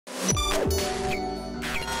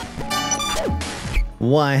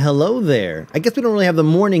Why, hello there. I guess we don't really have the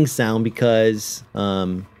morning sound because,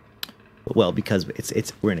 well, because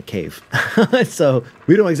we're in a cave. So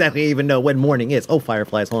we don't exactly even know when morning is. Oh,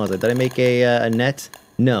 fireflies, hold on a second. Did I make a net?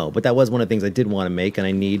 No, but that was one of the things I did want to make, and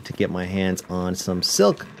I need to get my hands on some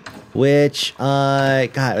silk, which, God,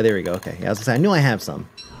 oh, there we go. Okay, yeah, I was gonna say, I knew I have some.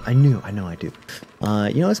 I know I do.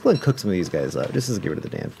 You know, let's go ahead and cook some of these guys up. Just to get rid of the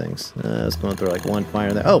damn things. Let's go and throw like one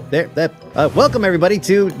fire there. Oh, there, welcome everybody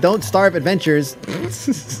to Don't Starve Adventures.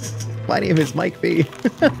 My name is Mike B.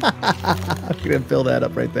 I'm gonna fill that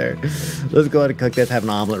up right there. Let's go ahead and cook this, have an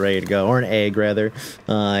omelet ready to go, or an egg rather.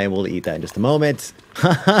 And we'll eat that in just a moment.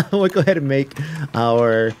 We'll go ahead and make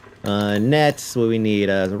our nets. What we need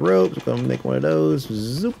is a rope. We're gonna make one of those.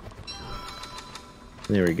 Zoop.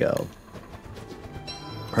 There we go.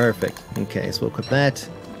 Perfect. Okay, so we'll equip that.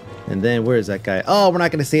 And then where is that guy? Oh, we're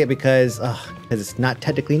not going to see it because it's not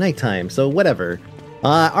technically nighttime. So whatever.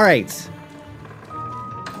 All right.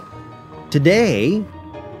 Today,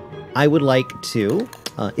 I would like to,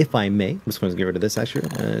 if I may, I'm just going to get rid of this actually.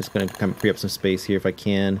 It's going to kind of free up some space here if I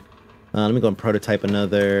can. Let me go and prototype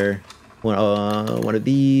another one of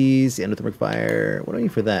these. Endothermic fire. What do I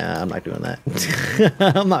need for that? I'm not doing that.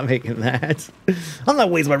 I'm not making that. I'm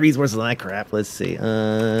not wasting my resources on that crap. Let's see.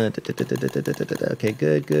 Okay,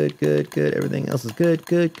 good. Everything else is good.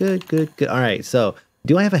 All right, so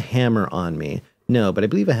do I have a hammer on me? No, but I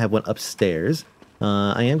believe I have one upstairs.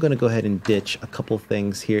 I am going to go ahead and ditch a couple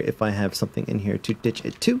things here if I have something in here to ditch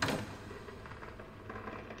it to.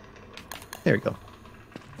 There we go.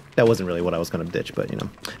 That wasn't really what I was going to ditch, but, you know.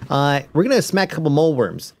 We're going to smack a couple mole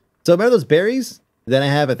worms. So remember those berries that I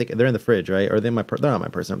have? I think they're in the fridge, right? Or they're not my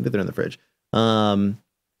person. I think they're in the fridge. So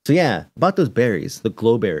yeah, about those berries, the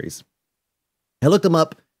glow berries. I looked them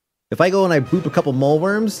up. If I go and I boop a couple mole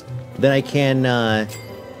worms, then I can,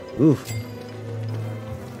 oof.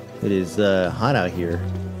 It is hot out here,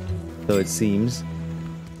 so it seems.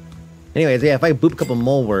 Anyways, yeah, if I boop a couple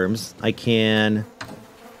mole worms, I can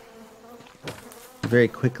very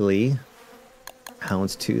quickly.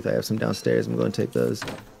 Hound's tooth. I have some downstairs. I'm going to take those.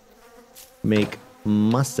 Make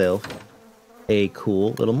myself a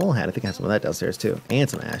cool little mole hat. I think I have some of that downstairs too. And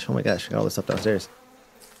some ash. Oh my gosh, I got all this stuff downstairs.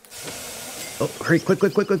 Oh, hurry, quick.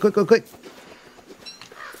 Let's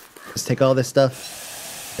take all this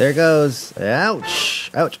stuff. There it goes. Ouch.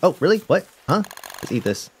 Oh, really? What? Huh? Let's eat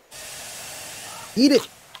this. Eat it.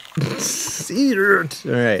 Eat it.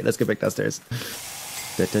 All right, let's get back downstairs.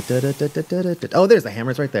 Oh, there's the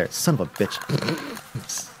hammers right there. Son of a bitch.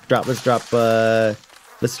 Let's drop. What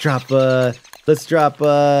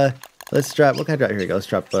can I drop? Here we go. Let's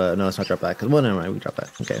drop, no, let's not drop that. Cause, well, never mind. We can drop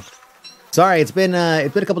that. Okay. Sorry, it's been a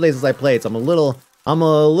couple days since I played, so I'm a little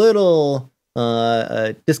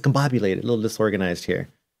discombobulated, a little disorganized here.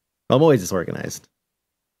 I'm always disorganized,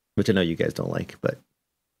 which I know you guys don't like, but,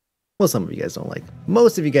 well, some of you guys don't like.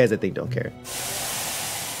 Most of you guys, I think, don't care.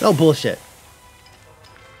 Oh, bullshit.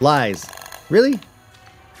 Lies. Really?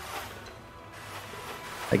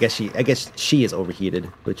 I guess she is overheated,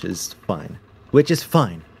 which is fine.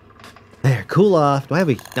 There, cool off. I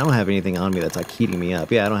don't have anything on me that's like heating me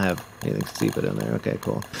up. Yeah, I don't have anything stupid in there. Okay,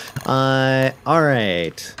 cool.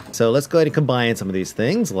 Alright. So let's go ahead and combine some of these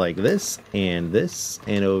things like this. And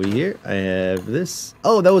over here, I have this.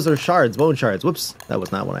 Oh, those are shards, bone shards. Whoops. That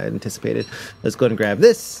was not what I had anticipated. Let's go ahead and grab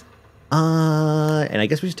this. And I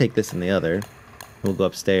guess we should take this in the other. We'll go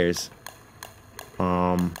upstairs.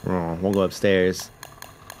 We'll go upstairs.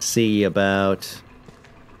 See about...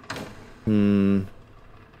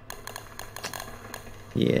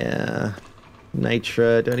 Yeah.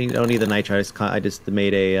 Nitra. Don't need the nitra. I just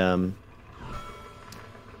made a... I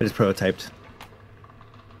just prototyped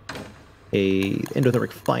a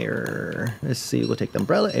endothermic fire. Let's see. We'll take the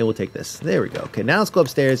umbrella and we'll take this. There we go. Okay, now let's go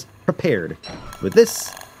upstairs prepared with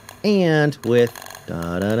this and with...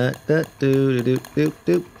 Alright,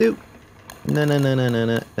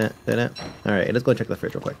 let's go and check the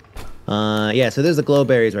fridge real quick. Yeah, so there's the glow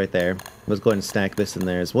berries right there. Let's go ahead and stack this in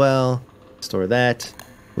there as well. Store that.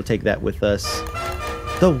 We'll take that with us.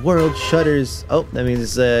 The world shudders. Oh, that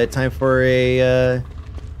means it's time for a... you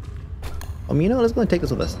know what? Let's go and take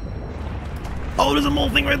this with us. Oh, there's a mole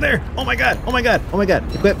thing right there. Oh my god.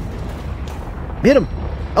 Equip. Hit him.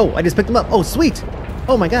 Oh, I just picked him up. Oh, sweet.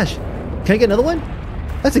 Oh my gosh. Can I get another one?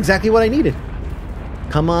 That's exactly what I needed.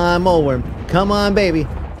 Come on, mole worm. Come on, baby.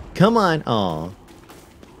 Come on. Oh.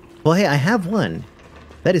 Well, hey, I have one.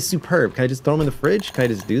 That is superb. Can I just throw him in the fridge? Can I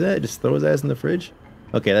just do that? Just throw his ass in the fridge?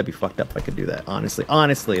 Okay, that'd be fucked up if I could do that. Honestly,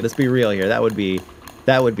 let's be real here. That would be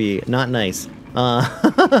not nice.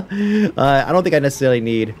 I don't think I necessarily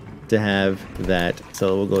need to have that.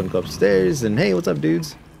 So we'll go and go upstairs and hey, what's up,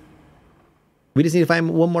 dudes? We just need to find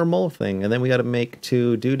one more mole thing, and then we got to make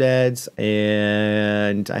 2 doodads,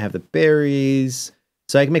 and I have the berries,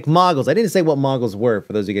 so I can make moggles. I didn't say what moggles were,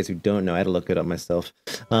 for those of you guys who don't know. I had to look it up myself.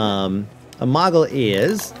 A moggle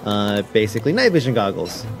is basically night vision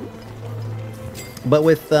goggles, but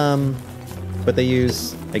with but they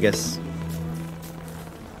use, I guess,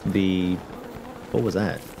 the, what was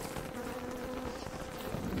that?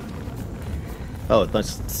 Oh,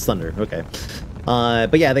 that's thunder. Okay.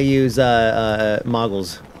 But yeah, they use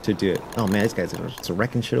moggles to do it. Oh man, these guys are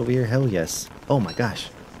wrecking shit over here. Hell yes. Oh my gosh.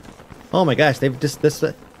 Oh my gosh, they've just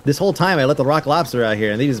this whole time I let the rock lobster out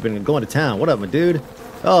here, and they've just been going to town. What up, my dude?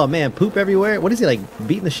 Oh man, poop everywhere. What is he, like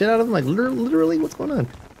beating the shit out of them? Like literally, what's going on?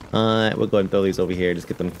 We'll go ahead and throw these over here. Just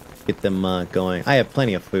get them going. I have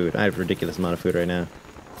plenty of food. I have a ridiculous amount of food right now.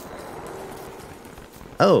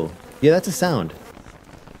 Oh, yeah, that's a sound.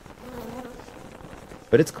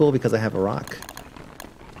 But it's cool because I have a rock.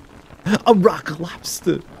 A rock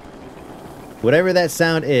lobster! Whatever that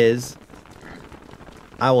sound is,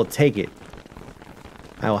 I will take it.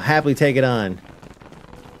 I will happily take it on.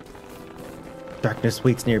 Darkness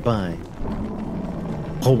waits nearby.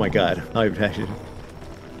 Oh my god.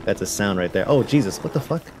 That's a sound right there. Oh, Jesus. What the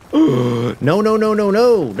fuck? No, no, no, no,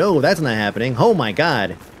 no. No, that's not happening. Oh my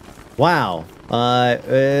god. Wow.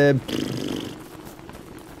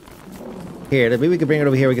 Here, maybe we could bring it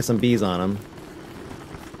over here. We get some bees on them.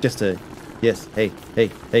 Just to, yes. Hey, hey,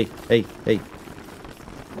 hey, hey, hey.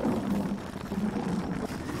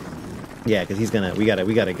 Yeah, because he's gonna. We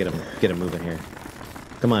gotta get him moving here.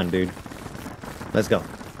 Come on, dude. Let's go.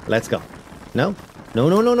 Let's go. No, no,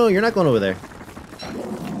 no, no, no. You're not going over there.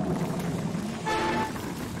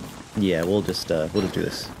 Yeah, we'll just do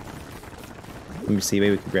this. Let me see.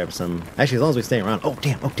 Maybe we can grab some. Actually, as long as we stay around. Oh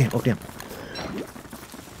damn! Oh damn! Oh damn!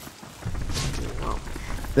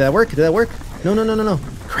 Did that work? Did that work? No, no, no, no, no.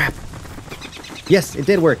 Crap. Yes, it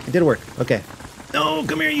did work. It did work. Okay. No,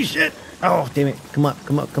 come here, you shit. Oh, damn it. Come up,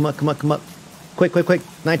 come up, come up, come up, come up. Quick, quick, quick.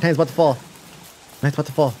 9 times about to fall. 9's about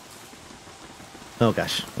to fall. Oh,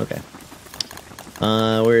 gosh. Okay.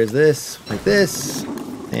 Where is this? Like this.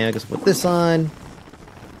 And I guess put this on.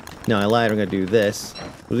 No, I lied. I'm going to do this.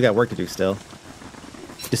 We got work to do still.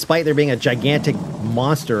 Despite there being a gigantic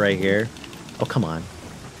monster right here. Oh, come on.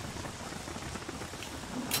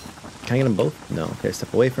 Can I get them both? No. Okay,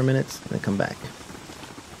 step away for a minute, and then come back.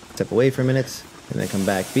 Step away for a minute, and then come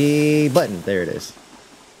back. B button. There it is.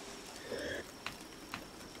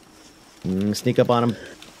 Sneak up on him.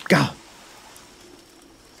 Go!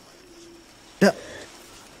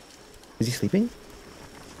 Is he sleeping?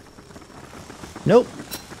 Nope.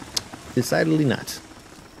 Decidedly not.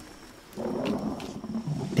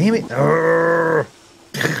 Damn it.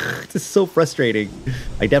 This is so frustrating.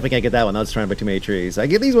 I definitely can't get that one. I was trying to buy too many trees. I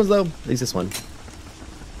get these ones though. At least this one.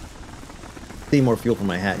 Need more fuel for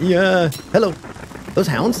my hat. Yeah. Hello. Those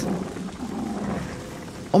hounds?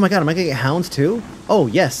 Oh my god, am I gonna get hounds too? Oh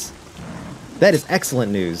yes. That is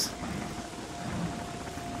excellent news.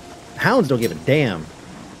 Hounds don't give a damn.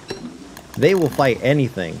 They will fight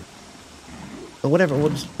anything. But whatever,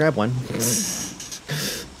 we'll just grab one.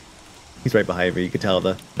 He's right behind me. You can tell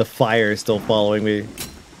the fire is still following me.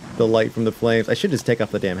 The light from the flames. I should just take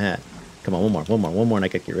off the damn hat. Come on, one more, and I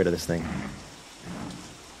can get rid of this thing.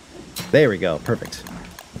 There we go. Perfect.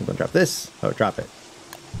 I'm gonna drop this. Oh, drop it.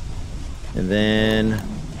 And then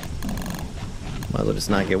might as well just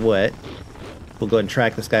not get wet. We'll go ahead and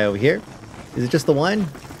track this guy over here. Is it just the one?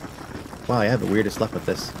 Wow, I have the weirdest luck with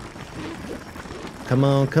this. Come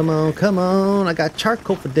on, come on, come on. I got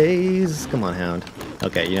charcoal for days. Come on, hound.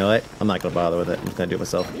 Okay, you know what? I'm not gonna bother with it. I'm just gonna do it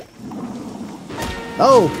myself.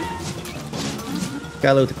 Oh!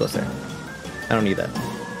 Got a little too close there. I don't need that.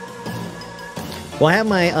 Well, I have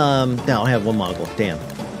my, no, I have one moggle. Damn.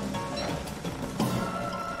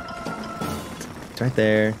 It's right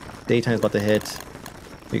there. Daytime's about to hit.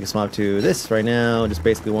 We can swap to this right now. Just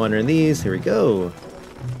basically wandering these. Here we go.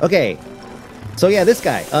 Okay. So yeah, this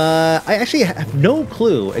guy. I actually have no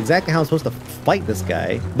clue exactly how I'm supposed to fight this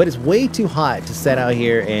guy, but it's way too hot to set out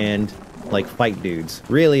here and, like, fight dudes.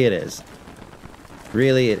 Really it is.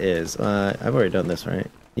 Really it is. I've already done this, right?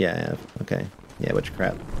 Yeah, I have. Okay. Yeah, which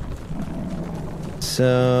crap.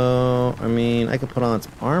 So, I mean, I could put on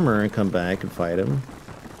some armor and come back and fight him.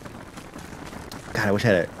 God, I wish I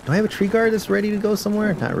had it. Do I have a tree guard that's ready to go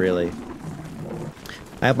somewhere? Not really.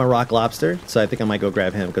 I have my rock lobster, so I think I might go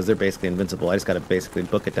grab him because they're basically invincible. I just gotta basically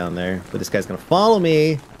book it down there. But this guy's gonna follow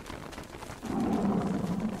me.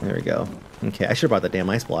 There we go. Okay, I should have brought that damn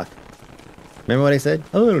ice block. Remember what I said?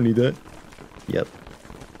 Oh, I don't need that. Yep.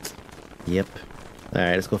 Yep. All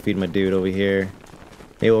right, let's go feed my dude over here.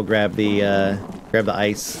 Maybe we'll grab the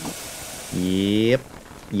ice. Yep.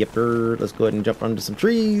 Yepper. Let's go ahead and jump onto some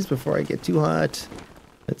trees before I get too hot.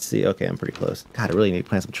 Let's see. Okay, I'm pretty close. God, I really need to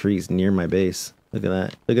plant some trees near my base. Look at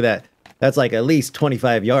that. Look at that. That's like at least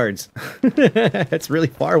 25 yards. That's really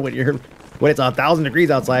far when it's 1,000 degrees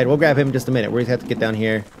outside. We'll grab him in just a minute. We just have to get down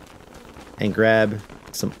here and grab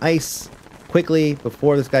some ice quickly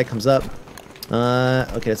before this guy comes up.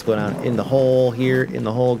 Okay, let's go down in the hole here. In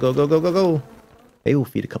the hole. Go, go, go, go, go. Maybe we'll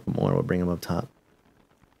feed a couple more. We'll bring them up top.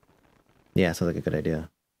 Yeah, sounds like a good idea.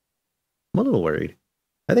 I'm a little worried.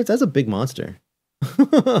 I think that's a big monster.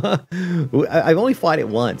 I've only fought it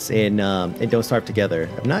once in Don't Starve Together.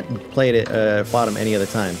 I've not played it, fought him any other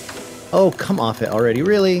time. Oh, come off it already.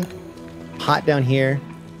 Really? Hot down here.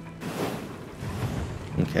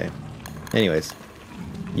 Okay. Anyways.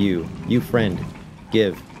 You friend.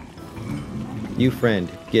 Give. You friend.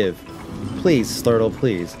 Give. Please, Sturtle,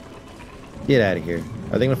 please. Get out of here.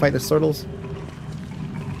 Are they gonna fight the Sturtles?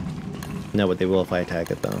 No, but they will if I attack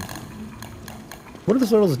it, though. What do the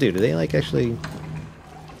Sturtles do? Do they, like, actually...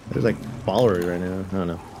 There's, like, followers right now. I don't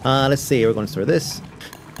know. Let's see. We're going to store this.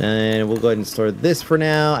 And we'll go ahead and store this for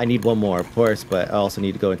now. I need one more, of course, but I also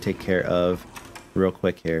need to go and take care of... Real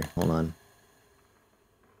quick here. Hold on.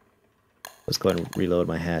 Let's go ahead and reload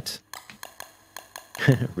my hat.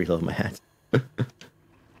 Reload my hat.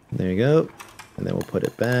 There you go. And then we'll put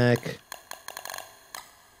it back.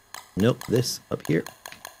 Nope, this up here.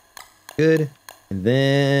 Good. And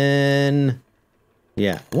then...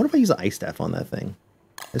 Yeah, I wonder if I use an ice staff on that thing.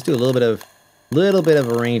 Let's do a little bit of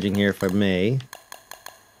arranging here, if I may.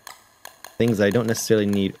 Things I don't necessarily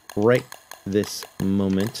need right this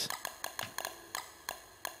moment.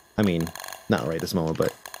 I mean, not right this moment,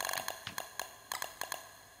 but...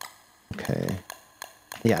 Okay.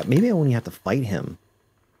 Yeah, maybe I only have to fight him.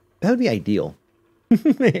 That would be ideal.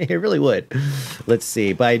 It really would. Let's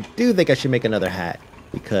see. But I do think I should make another hat.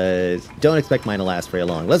 Because don't expect mine to last very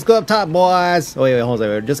long. Let's go up top, boys! Oh, wait, hold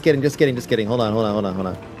on. Just kidding. Hold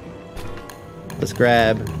on. Let's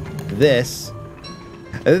grab this.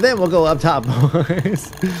 And then we'll go up top,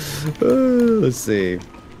 boys. Let's see.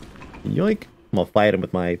 Yoink. I'm gonna fight him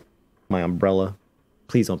with my umbrella.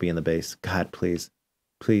 Please don't be in the base. God, please.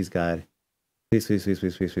 Please, God. Please.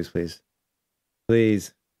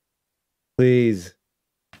 Please.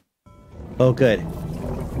 Oh, good.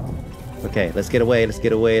 Okay, let's get away.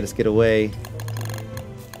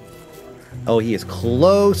 Oh, he is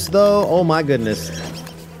close, though. Oh, my goodness.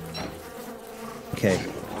 Okay.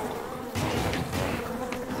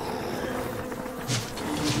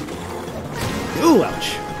 Ooh,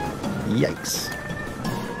 ouch. Yikes.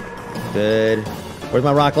 Good. Where's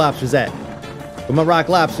my rock lobsters at?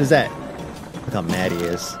 Look how mad he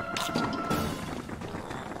is.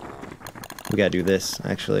 We gotta do this,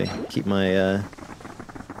 actually. Keep my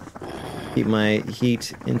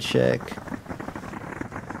heat in check.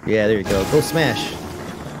 Yeah, there you go. Go smash.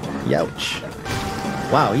 Youch.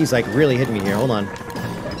 Wow, he's like really hitting me here. Hold on.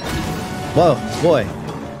 Whoa, boy.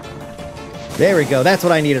 There we go. That's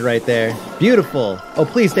what I needed right there. Beautiful. Oh,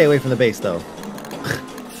 please stay away from the base, though.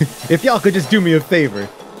 If y'all could just do me a favor.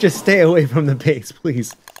 Just stay away from the base,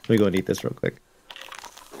 please. Let me go and eat this real quick.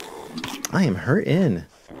 I am hurting.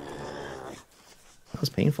 That was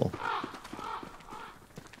painful.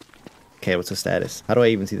 Okay, what's the status? How do I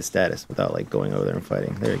even see the status without, like, going over there and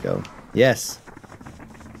fighting? There you go. Yes!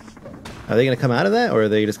 Are they gonna come out of that, or are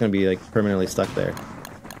they just gonna be, like, permanently stuck there?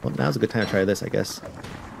 Well, now's a good time to try this, I guess.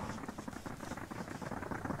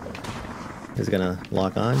 Is it gonna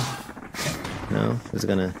lock on? No? Is it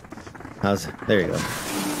gonna... How's... There you go.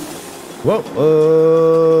 Whoa!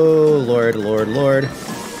 Oh! Lord.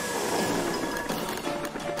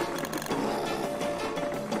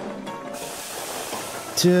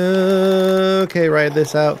 Okay, ride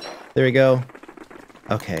this out. There we go.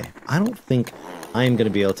 Okay, I don't think I'm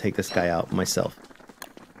gonna be able to take this guy out myself.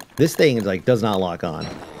 This thing is like does not lock on.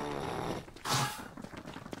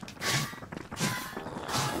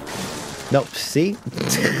 Nope. See?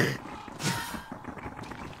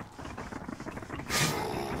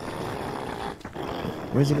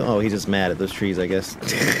 Where's he going? Oh, he's just mad at those trees, I guess.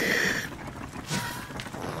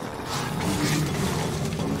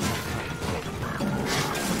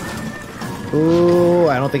 Ooh,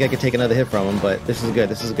 I don't think I could take another hit from him, but this is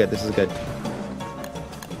good.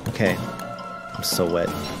 Okay. I'm so wet.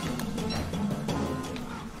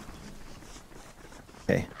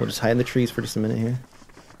 Okay, we'll just hide in the trees for just a minute here.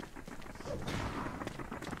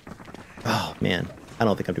 Oh, man. I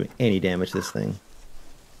don't think I'm doing any damage to this thing.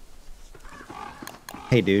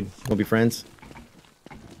 Hey, dude. Wanna be friends?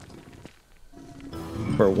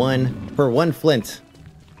 For one flint.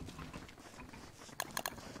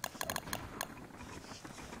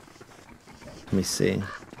 Let me see.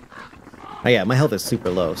 Oh yeah, my health is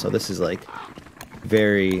super low, so this is like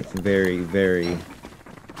very, very, very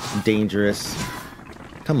dangerous.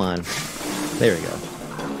 Come on. There we go.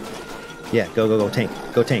 Yeah, go, tank.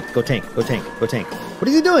 Go tank, go tank, go tank, go tank. What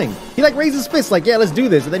is he doing? He like raised his fist like, yeah, let's do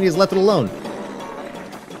this, and then he just left it alone.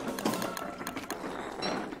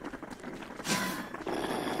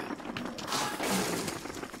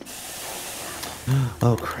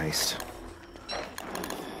 Oh, Christ.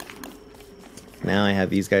 Now I have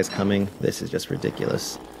these guys coming. This is just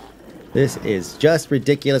ridiculous. This is just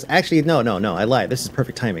ridiculous. Actually, no, I lied. This is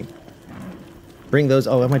perfect timing. Bring those...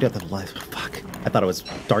 Oh, I might do have to light. Fuck. I thought it was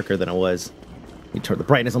darker than it was. You turned the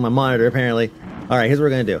brightness on my monitor, apparently. Alright, here's what we're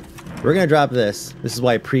gonna do. We're gonna drop this. This is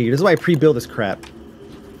why I pre-build this crap.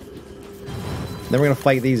 Then we're gonna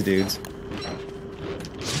fight these dudes.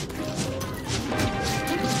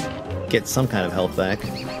 Get some kind of health back.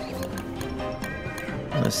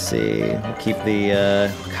 Let's see. We'll keep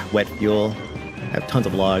the wet fuel. I have tons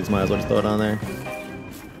of logs. Might as well just throw it on there.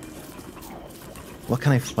 What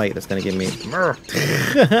can I fight that's gonna give me?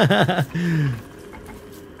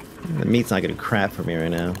 The meat's not gonna do crap for me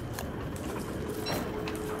right now.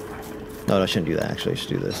 No, I shouldn't do that. Actually, I should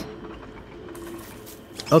do this.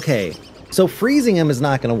 Okay, so freezing him is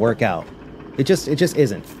not gonna work out. It just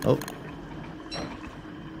isn't. Oh.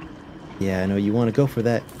 Yeah, I know you want to go for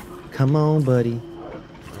that. Come on, buddy.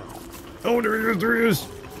 Oh, there he is.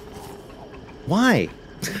 Why?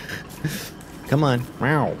 Come on.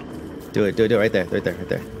 Wow. Do it right there. Right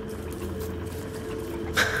there.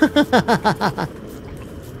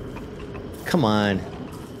 Come on.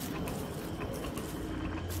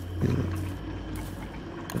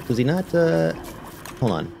 Was he not,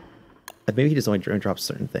 hold on. Maybe he just only drops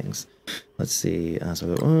certain things. Let's see.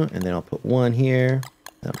 So I'll go, and then I'll put one here.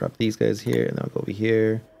 I'll drop these guys here, and then I'll go over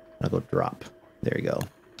here, and I'll go drop. There you go.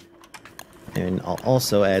 And I'll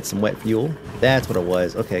also add some wet fuel. That's what it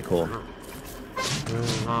was. Okay, cool.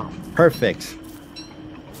 Perfect.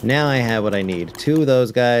 Now I have what I need. 2 of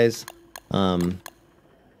those guys. Oh,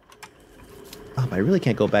 but I really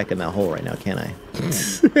can't go back in that hole right now, can I?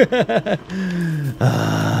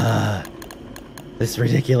 This is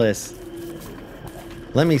ridiculous.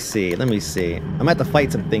 Let me see. I'm gonna have to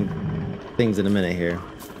fight some things in a minute here.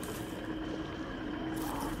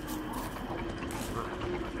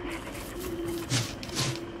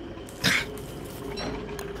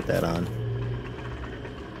 Put that on.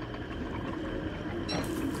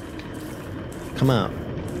 Come out.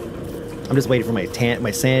 I'm just waiting for my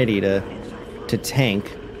sanity to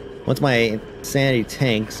tank. Once my sanity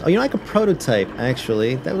tanks... Oh, you know, I could prototype,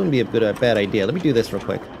 actually. That wouldn't be a bad idea. Let me do this real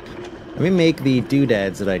quick. Let me make the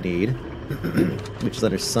doodads that I need. Which is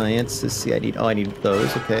under science. Let's see, I need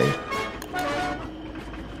those, okay.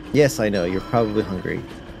 Yes, I know, you're probably hungry.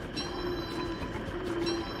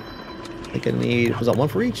 I think I need... Was that one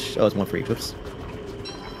for each? Oh, it's one for each, whoops.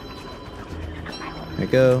 There we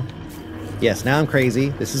go. Yes, now I'm crazy.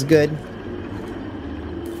 This is good.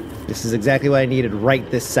 This is exactly what I needed right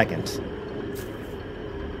this second.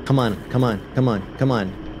 Come on. Come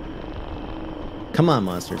on,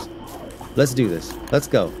 monsters. Let's do this. Let's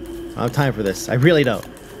go. I don't have time for this. I really don't.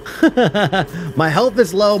 My health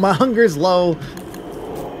is low. My hunger is low.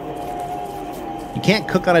 You can't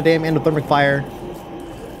cook on a damn endothermic fire.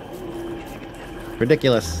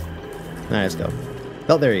 Ridiculous. Alright, let's go.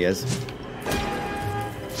 Oh, there he is.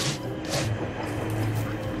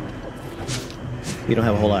 We don't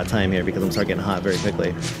have a whole lot of time here because I'm starting getting hot very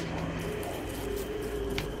quickly.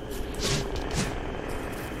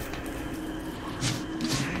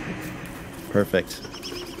 Perfect.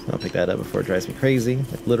 I'll pick that up before it drives me crazy,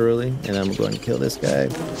 like literally. And I'm going to kill this guy.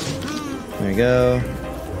 There we go.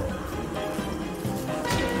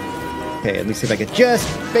 Okay, let me see if I can just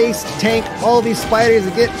face tank all these spiders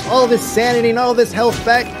and get all this sanity and all this health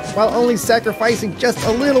back while only sacrificing just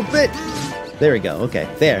a little bit. There we go. Okay,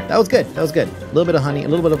 there. That was good. A little bit of honey.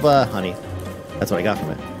 Honey. That's what I got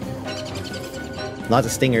from it. Lots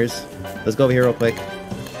of stingers. Let's go over here real quick.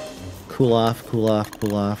 Cool off.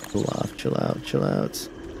 Chill out.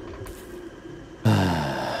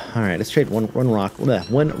 Alright, let's trade one rock for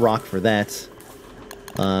that.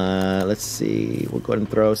 Let's see. We'll go ahead and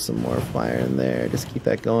throw some more fire in there. Just keep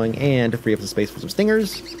that going. And to free up some space for some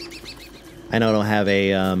stingers. I know I don't have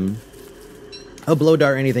a blow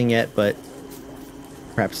dart or anything yet, but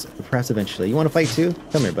perhaps eventually. You want to fight too?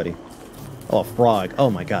 Come here, buddy. Oh, a frog. Oh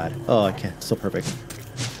my god. Oh, I can't. So perfect.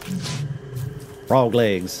 Frog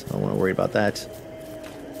legs. I don't want to worry about that.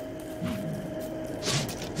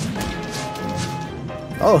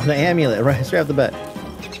 Oh, the amulet, right, straight off the bat.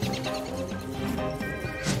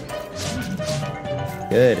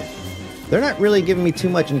 Good. They're not really giving me too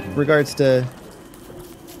much in regards to...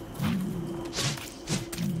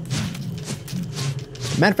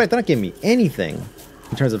 Matter of fact, they're not giving me anything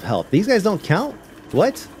in terms of health. These guys don't count?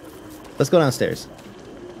 What? Let's go downstairs.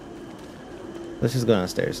 Let's just go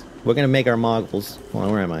downstairs. We're gonna make our moggles. Hold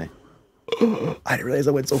on, where am I? I didn't realize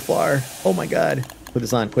I went so far. Oh my god. Put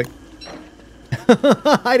this on, quick.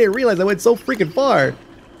 I didn't realize I went so freaking far.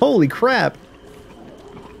 Holy crap.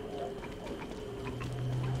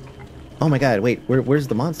 Oh my god, wait, where's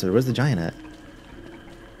the monster? Where's the giant at?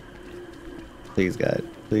 Please, God.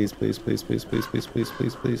 Please, please, please, please, please, please, please,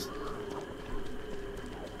 please, please.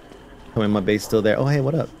 Oh, and my base still there. Oh, hey,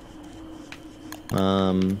 what up?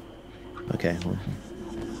 Okay.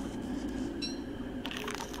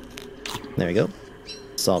 There we go.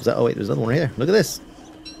 Solves that. Oh, wait, there's another one right there. Look at this.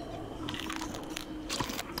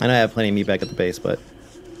 I know I have plenty of meat back at the base, but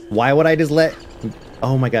why would I just let...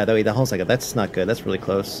 Oh my god, wait, the whole second. That's not good. That's really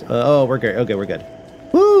close. Oh, we're good. Okay, we're good.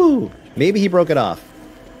 Woo! Maybe he broke it off.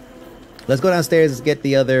 Let's go downstairs and get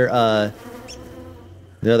the other,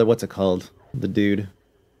 what's it called? The dude.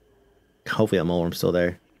 Hopefully that moleworm's still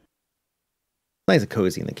there. Nice and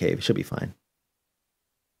cozy in the cave. Should be fine.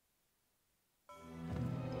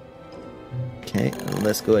 Okay,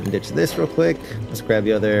 let's go ahead and ditch this real quick. Let's grab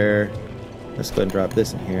the other... Let's go ahead and drop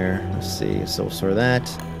this in here. Let's see. So we'll store that.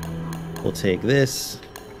 We'll take this.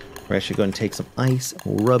 We're actually going to take some ice.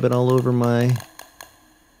 We'll rub it all over my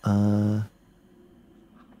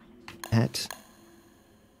hat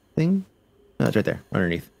thing. No, it's right there,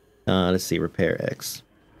 underneath. Let's see. Repair X.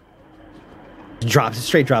 Drops. It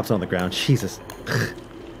straight drops on the ground. Jesus.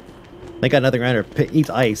 They got nothing around her. Eats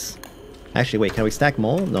ice. Actually, wait. Can we stack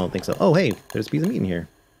mole? No, I don't think so. Oh, hey. There's a piece of meat in here.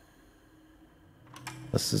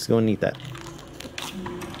 Let's just go and eat that.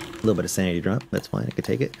 A little bit of sanity drop. That's fine. I could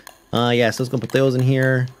take it. Yeah, so let's go put those in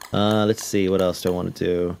here. Let's see. What else do I want to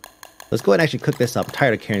do? Let's go ahead and actually cook this up. I'm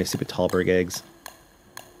tired of carrying the stupid Tallberg eggs.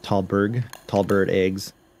 Tallbird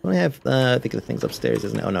eggs. Don't I have, I think the thing's upstairs,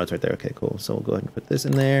 isn't it? Oh, no, it's right there. Okay, cool. So we'll go ahead and put this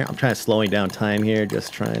in there. I'm trying to slowing down time here.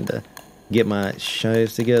 Just trying to get my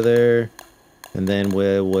shives together. And then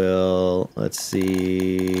we will, let's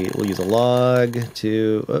see. We'll use a log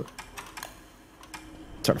to...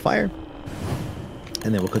 start a fire,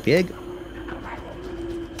 and then we'll cook the egg,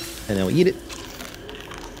 and then we'll eat it.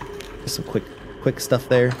 Just some quick stuff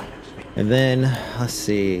there, and then let's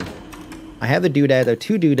see. I have the doodad. There are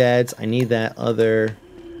 2 doodads. I need that other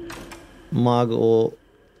moggle.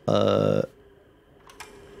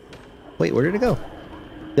 Wait, where did it go?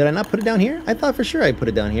 Did I not put it down here? I thought for sure I put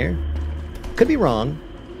it down here. Could be wrong.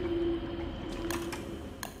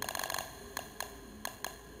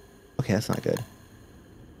 Okay, that's not good.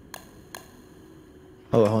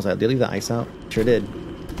 Oh, hold on. Did I leave the ice out? Sure did.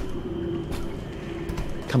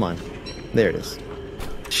 Come on. There it is.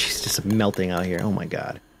 She's just melting out here. Oh my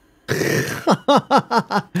god.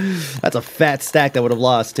 That's a fat stack that would have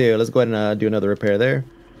lost too. Let's go ahead and do another repair there.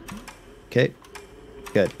 Okay.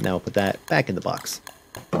 Good. Now we'll put that back in the box.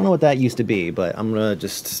 I don't know what that used to be, but I'm gonna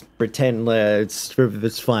just pretend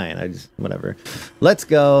it's fine. Whatever. Let's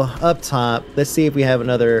go up top. Let's see if we have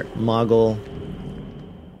another moggle.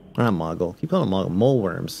 Not moggle. Keep calling them moggle. Mole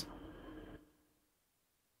worms.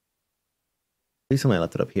 At least somebody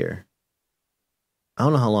left it up here. I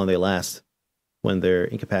don't know how long they last when they're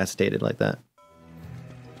incapacitated like that.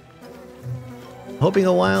 Hoping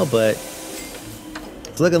a while, but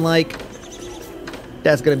it's looking like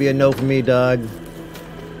that's gonna be a no for me, dog.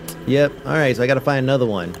 Yep. Alright, so I gotta find another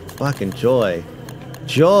one. Fucking joy.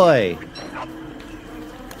 Joy!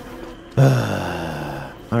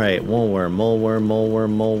 Alright, mole worm, mole worm, mole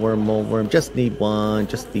worm, mole worm, mole worm. Just need one.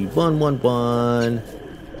 Just need one.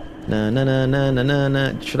 Na na na na na na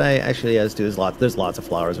na. Should I actually? Yeah, let's do this. There's lots of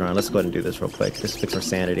flowers around. Let's go ahead and do this real quick. Just fix our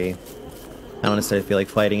sanity. I don't necessarily feel like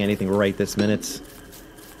fighting anything right this minute.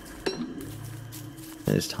 And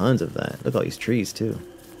there's tons of that. Look at all these trees too.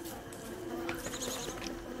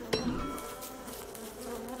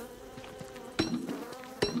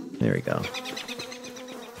 There we go.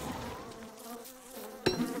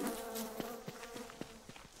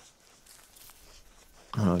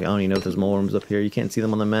 I don't even know if there's mole worms up here. You can't see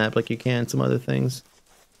them on the map like you can some other things.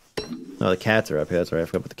 Oh, the cats are up here. That's right. I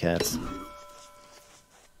forgot about the cats.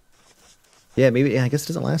 Yeah, maybe. Yeah, I guess it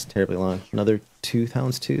doesn't last terribly long. Another tooth,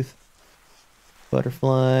 houndstooth.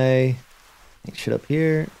 Butterfly. Shit up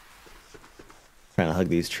here. Trying to hug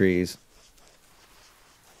these trees.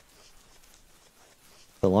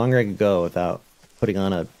 The longer I could go without putting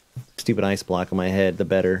on a stupid ice block on my head, the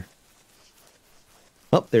better.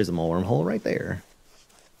 Oh, there's a mole worm hole right there.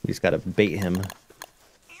 We just gotta bait him.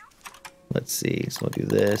 Let's see. So we'll do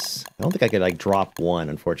this. I don't think I could like drop one,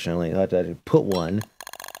 unfortunately. I'll have to put one.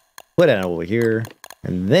 Put it over here.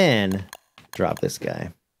 And then drop this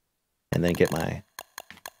guy. And then get my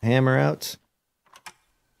hammer out.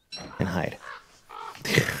 And hide.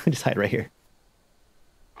 Just hide right here.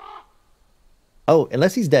 Oh,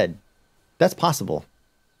 unless he's dead. That's possible.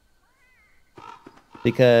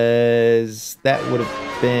 Because that would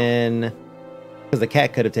have been... Because the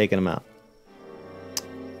cat could have taken him out.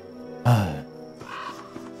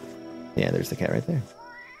 Yeah, there's the cat right there.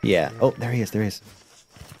 Yeah. Oh, there he is. There he is.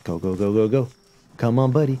 Go, go, go, go, go. Come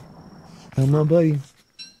on, buddy. Come on, buddy.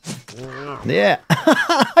 Yeah.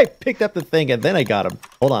 I picked up the thing and then I got him.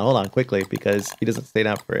 Hold on, quickly, because he doesn't stay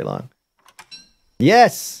down for very long.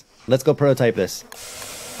 Yes! Let's go prototype this.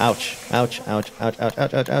 Ouch. Ouch, ouch, ouch, ouch,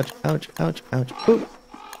 ouch, ouch, ouch, ouch, ouch, ouch. Ooh.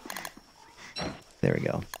 There we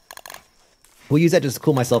go. We'll use that just to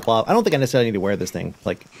cool myself off. I don't think I necessarily need to wear this thing,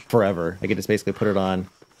 like, forever. I could just basically put it on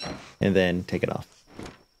and then take it off.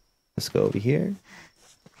 Let's go over here.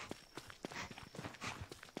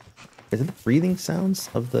 Is it the breathing sounds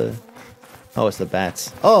of the... Oh, it's the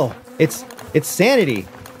bats. Oh, it's sanity.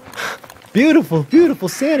 Beautiful, beautiful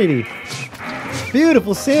sanity.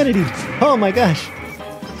 Beautiful sanity. Oh my gosh.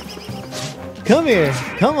 Come here.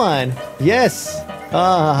 Come on. Yes.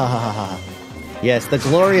 Ah. Yes, the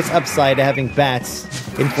glorious upside to having bats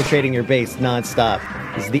infiltrating your base nonstop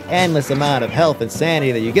is the endless amount of health and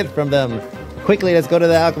sanity that you get from them. Quickly, let's go to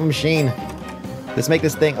the alchemy machine. Let's make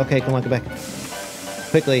this thing. Okay, come on, come back.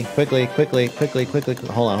 Quickly, quickly, quickly, quickly, quickly.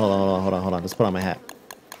 Hold on. Let's put on my hat.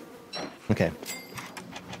 Okay.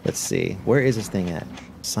 Let's see. Where is this thing at?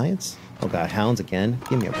 Science? Oh god, hounds again?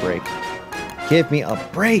 Give me a break. Give me a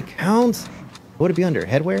break, hounds! What would it be under?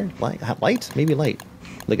 Headwear? Light? Maybe light.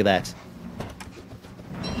 Look at that.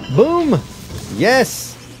 Boom!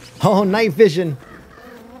 Yes! Oh, night vision.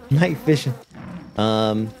 Night vision.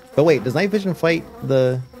 But wait, does night vision fight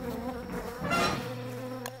the...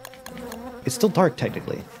 It's still dark,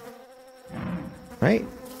 technically. Right?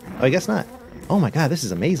 Oh, I guess not. Oh my god, this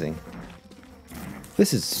is amazing.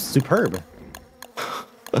 This is superb.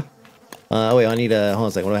 Wait, I need a... Hold on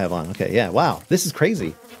a second, what do I have on? Okay, yeah, wow. This is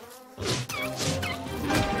crazy.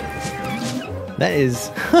 That is...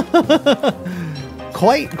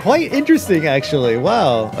 quite interesting, actually.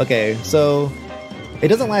 Wow. Okay, so... It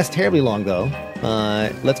doesn't last terribly long, though.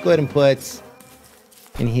 Let's go ahead and put...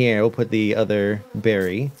 In here, we'll put the other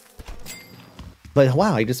berry. But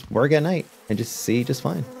wow, I just work at night and just see just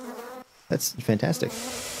fine. That's fantastic.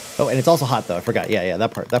 Oh, and it's also hot though. I forgot. Yeah,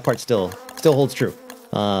 that part still holds true.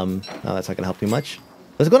 No, that's not gonna help too much.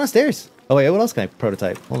 Let's go downstairs. Oh wait, what else can I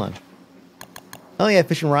prototype? Hold on. Oh yeah,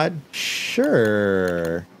 fishing rod.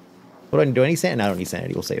 Sure. What do I do? Any sanity? No, I don't need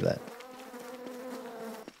sanity. We'll save that.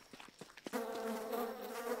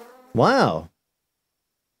 Wow.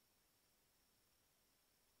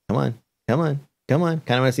 Come on, come on, come on.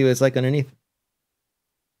 Kind of want to see what it's like underneath.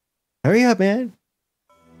 Hurry up, man.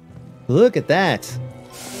 Look at that.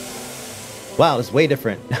 Wow, it's way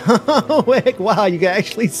different. Wow, you can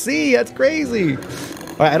actually see. That's crazy.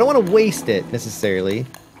 All right, I don't want to waste it necessarily.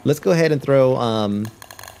 Let's go ahead and throw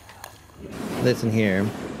this in here.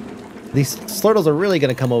 These slurtles are really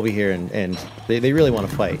going to come over here and they really want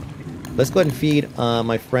to fight. Let's go ahead and feed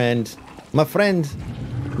my friend. My friend.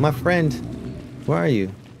 Where are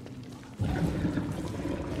you?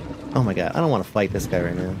 Oh my god, I don't want to fight this guy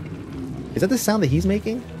right now. Is that the sound that he's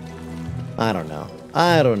making? I don't know.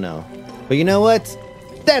 I don't know. But you know what?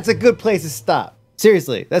 That's a good place to stop.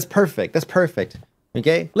 Seriously, that's perfect. That's perfect.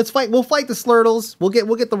 Okay? Let's fight. We'll fight the slurtles. We'll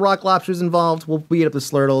get the rock lobsters involved. We'll beat up the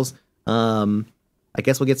slurtles. I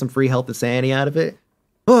guess we'll get some free health and sanity out of it.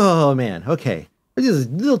 Oh man, okay. This is a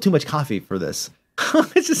little too much coffee for this.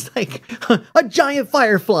 It's just like a giant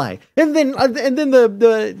firefly, and then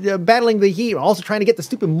the battling the heat, also trying to get the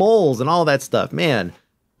stupid moles and all that stuff. Man,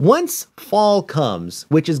 once fall comes,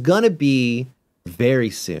 which is gonna be very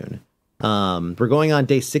soon, we're going on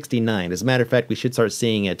day 69. As a matter of fact, we should start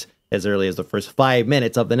seeing it as early as the first 5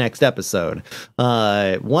 minutes of the next episode.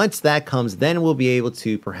 Once that comes, then we'll be able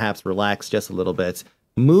to perhaps relax just a little bit,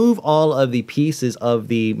 move all of the pieces of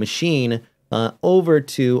the machine over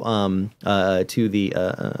to the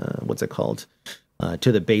what's it called?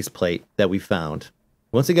 To the base plate that we found.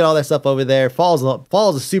 Once we get all that stuff over there, fall's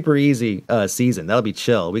a super easy season. That'll be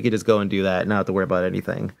chill. We could just go and do that, not have to worry about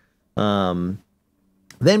anything. Then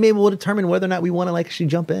maybe we'll determine whether or not we want to like actually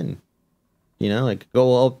jump in. You know, like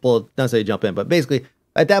well, not say jump in, but basically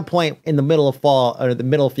at that point in the middle of fall, or at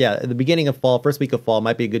the beginning of fall, first week of fall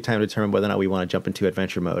might be a good time to determine whether or not we want to jump into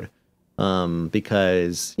adventure mode.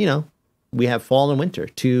 Because, you know, we have fall and winter,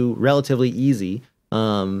 two relatively easy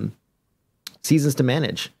seasons to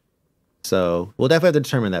manage. So we'll definitely have to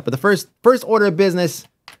determine that. But the first order of business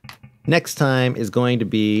next time is going to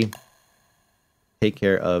be take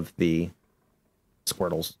care of the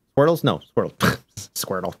Squirtles. Squirtles? No, Squirtle.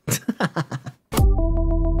 Squirtle.